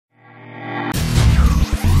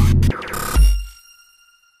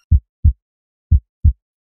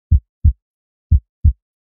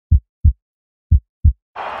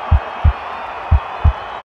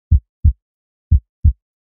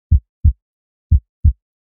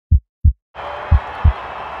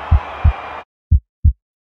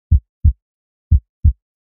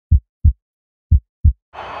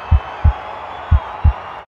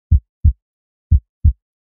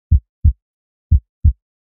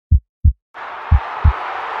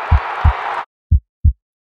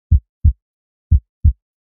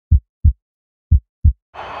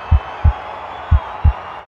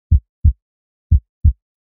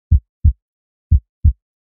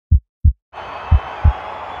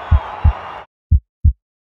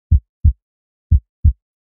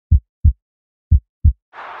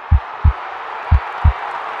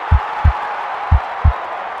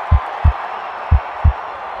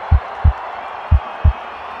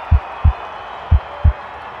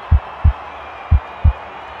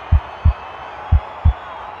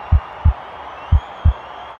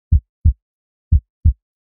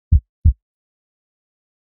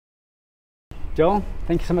Joel,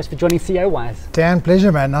 thank you so much for joining CEOwise. Dan,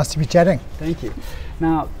 pleasure, man. Nice to be chatting. Thank you.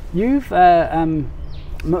 Now, you've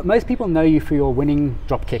most people know you for your winning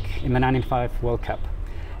drop kick in the 1995 World Cup.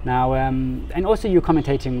 Now, and also you're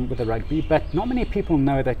commentating with the rugby, but not many people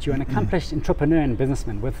know that you're an accomplished entrepreneur and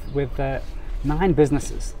businessman with 9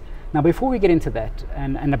 businesses. Now, before we get into that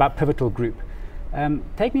and about Pivotal Group,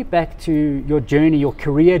 take me back to your journey, your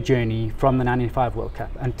career journey from the 1995 World Cup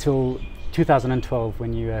until 2012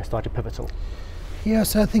 when you started Pivotal. Yeah,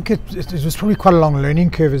 so I think it was probably quite a long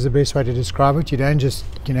learning curve is the best way to describe it. You don't just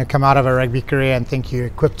come out of a rugby career and think you're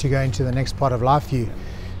equipped to go into the next part of life. You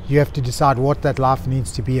have to decide what that life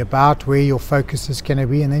needs to be about, where your focus is going to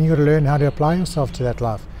be, and then you've got to learn how to apply yourself to that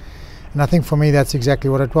life. And I think for me that's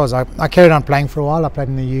exactly what it was. I carried on playing for a while. I played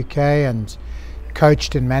in the UK and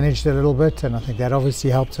coached and managed a little bit, and I think that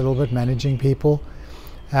obviously helped a little bit, managing people.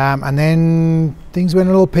 And then things went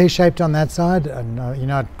a little pear-shaped on that side, and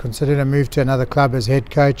I considered a move to another club as head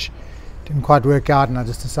coach. Didn't quite work out, and I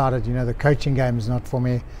just decided the coaching game is not for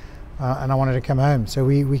me, and I wanted to come home. So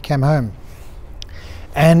we came home,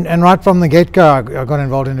 and right from the get-go I got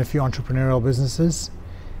involved in a few entrepreneurial businesses,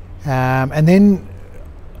 and then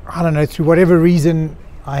I don't know, through whatever reason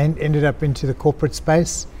I ended up into the corporate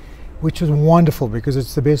space, which was wonderful because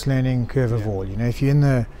it's the best learning curve of all. If you're in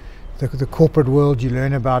the corporate world, you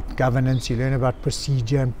learn about governance, you learn about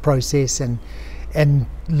procedure and process and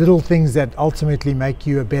little things that ultimately make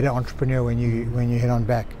you a better entrepreneur when you head on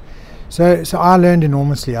back. So I learned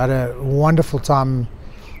enormously. I had a wonderful time,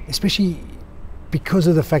 especially because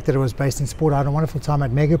of the fact that it was based in sport. I had a wonderful time at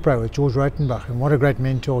Megapro with George Rotenbach, and what a great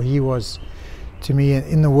mentor he was to me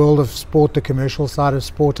in the world of sport, the commercial side of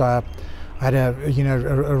sport. I had a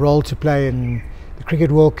role to play in the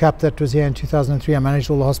Cricket World Cup that was here in 2003. I managed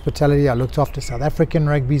all the hospitality. I looked after South African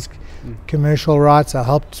rugby's commercial rights. I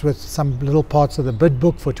helped with some little parts of the bid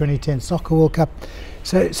book for 2010 Soccer World Cup.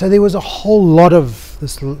 So there was a whole lot of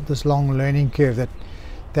this long learning curve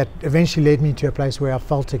that eventually led me to a place where I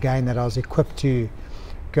felt again that I was equipped to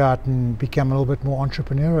go out and become a little bit more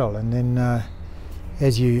entrepreneurial. And then,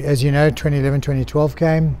 as you know, 2011, 2012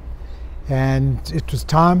 came, and it was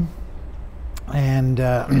time. And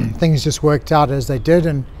things just worked out as they did,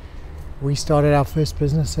 and we started our first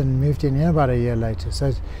business and moved in here about a year later. So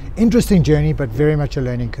it's an interesting journey, but very much a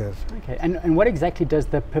learning curve. Okay, and what exactly does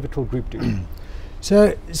the Pivotal Group do?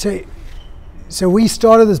 So we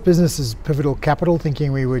started this business as Pivotal Capital,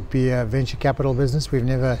 thinking we would be a venture capital business. We've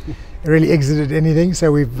never really exited anything,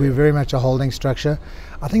 so we're very much a holding structure.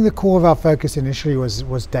 I think the core of our focus initially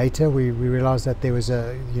was data. We realized that there was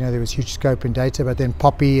huge scope in data, but then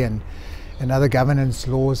Poppy and other governance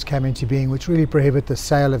laws came into being, which really prohibit the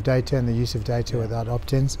sale of data and the use of data without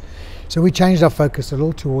opt-ins. So we changed our focus a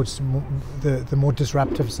little towards the more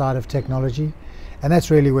disruptive side of technology, and that's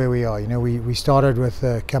really where we are. We started with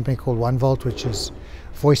a company called OneVault, which is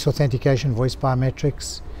voice authentication, voice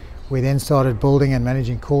biometrics. We then started building and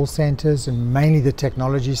managing call centers, and mainly the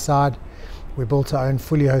technology side. We built our own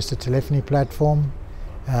fully hosted telephony platform,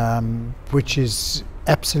 which is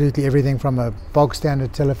absolutely everything from a bog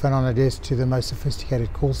standard telephone on a desk to the most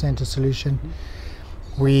sophisticated call center solution.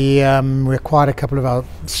 We acquired a couple of our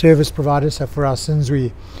service providers. So for our sins,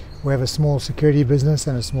 we have a small security business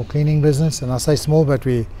and a small cleaning business, and I say small, but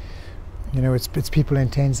it's people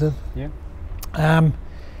intensive. Yeah.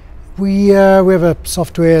 We have a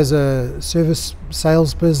software as a service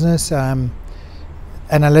sales business,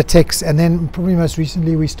 analytics, and then probably most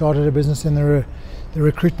recently we started a business in the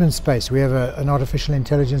recruitment space. We have an artificial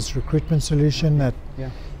intelligence recruitment solution that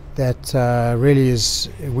really is,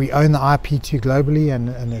 we own the IP to globally,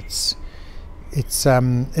 and it's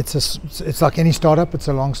like any startup. It's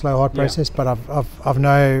a long, slow, hard process, but I've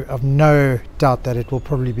no doubt that it will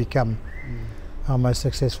probably become our most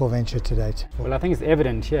successful venture to date. Well, I think it's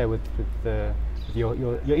evident here with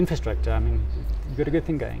your infrastructure. I mean, you've got a good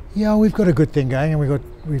thing going. Yeah, we've got a good thing going, and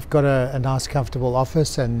we've got a nice, comfortable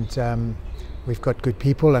office, and we've got good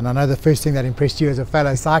people. And I know the first thing that impressed you as a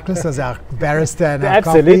fellow cyclist was our barrister and our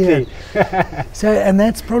absolutely coffee. So, and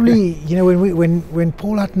that's probably, when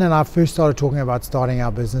Paul Hutton and I first started talking about starting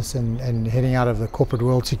our business and heading out of the corporate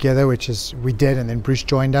world together, which is we did, and then Bruce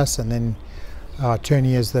joined us, and then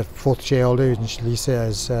Tony as the fourth shareholder, and Lisa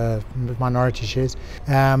as minority shares.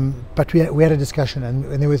 But we had a discussion,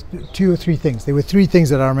 and there were two or three things. There were three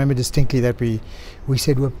things that I remember distinctly that we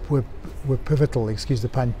said were pivotal, excuse the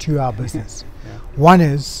pun, to our business. Yeah. One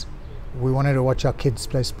is we wanted to watch our kids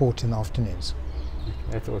play sport in the afternoons.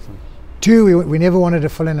 That's awesome. Two, we never wanted to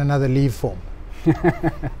fill in another leave form.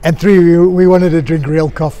 And three, we wanted to drink real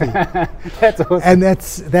coffee. That's awesome. And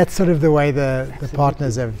that's sort of the way the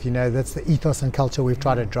partners have, that's the ethos and culture we've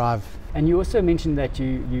tried to drive And you also mentioned that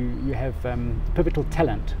you have pivotal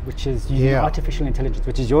talent, which is using artificial intelligence,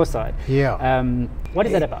 which is your side. What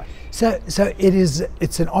is that about? So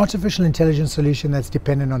it's an artificial intelligence solution that's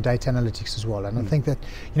dependent on data analytics as well. And I think that,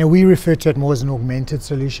 we refer to it more as an augmented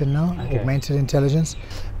solution now, augmented intelligence.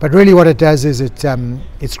 But really what it does is it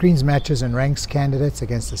screens, matches and ranks candidates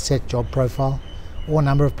against a set job profile or a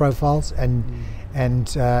number of profiles, and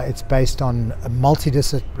it's based on a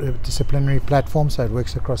multidisciplinary platform, so it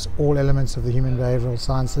works across all elements of the human behavioral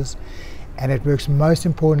sciences, and it works most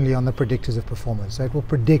importantly on the predictors of performance. So it will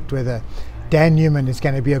predict whether Dan Newman is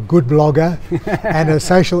going to be a good blogger and a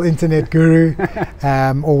social internet guru,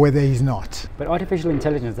 or whether he's not. But artificial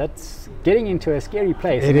intelligence, that's getting into a scary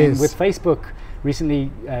place. It is. With Facebook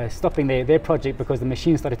recently stopping their project because the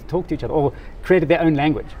machines started to talk to each other or created their own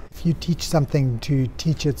language. If you teach something to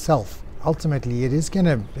teach itself, ultimately it is going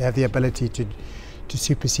to have the ability to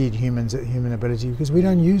supersede human ability, because we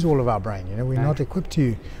don't use all of our brain. We're not equipped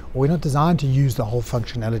to, or we're not designed to use the whole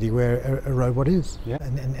functionality where a robot is.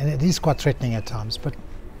 And it is quite threatening at times, but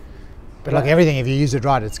like everything, if you use it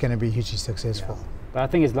right, it's going to be hugely successful. But I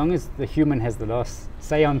think as long as the human has the last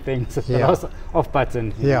say on things, the last off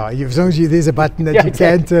button. As long as there's a button that you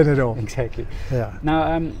can turn it off. Exactly.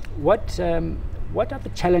 Now, what are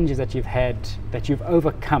the challenges that you've had, that you've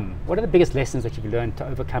overcome? What are the biggest lessons that you've learned to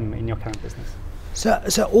overcome in your current business?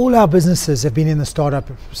 So all our businesses have been in the startup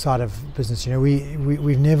side of business.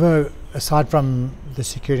 We've never, aside from the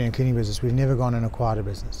security and cleaning business, we've never gone and acquired a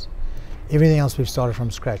business. Everything else we've started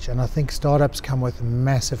from scratch, and I think startups come with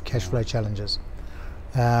massive cash flow challenges.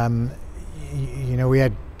 We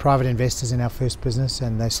had private investors in our first business,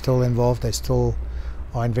 and they're still involved. They still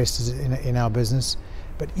are investors in our business.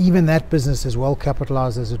 But even that business, as well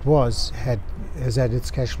capitalized as it was, has had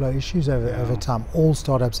its cash flow issues over time. All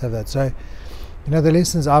startups have that. So, the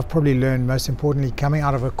lessons I've probably learned, most importantly, coming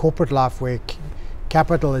out of a corporate life where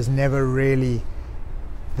capital is never really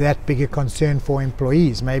that big a concern for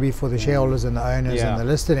employees, maybe for the shareholders and the owners and the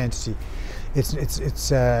listed entity. It's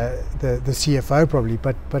the CFO probably,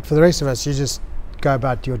 but for the rest of us, you just go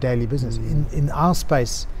about your daily business. In our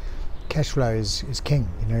space, cash flow is king.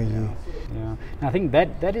 And I think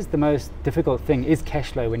that is the most difficult thing, is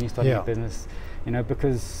cash flow when you start a business.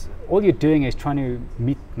 Because all you're doing is trying to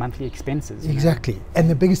meet monthly expenses. Exactly, and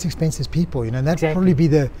the biggest expense is people. And that'd probably be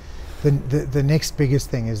the next biggest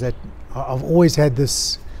thing. Is that I've always had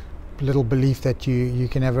this little belief that you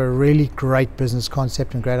can have a really great business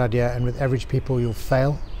concept and great idea, and with average people you'll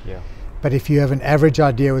fail. But if you have an average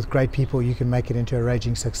idea with great people, you can make it into a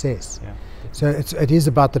raging success. So it is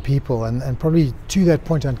about the people, and probably to that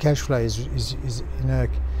point on cash flow is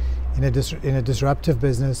in a disruptive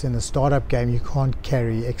business, in the startup game, you can't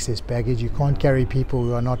carry excess baggage. You can't carry people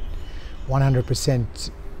who are not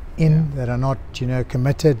 100% that are not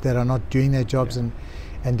committed, that are not doing their jobs and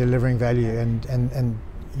delivering value. And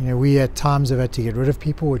we at times have had to get rid of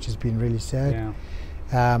people, which has been really sad.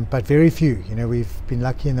 But very few. We've been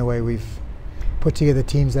lucky in the way we've put together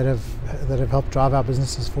teams that have helped drive our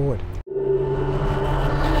businesses forward.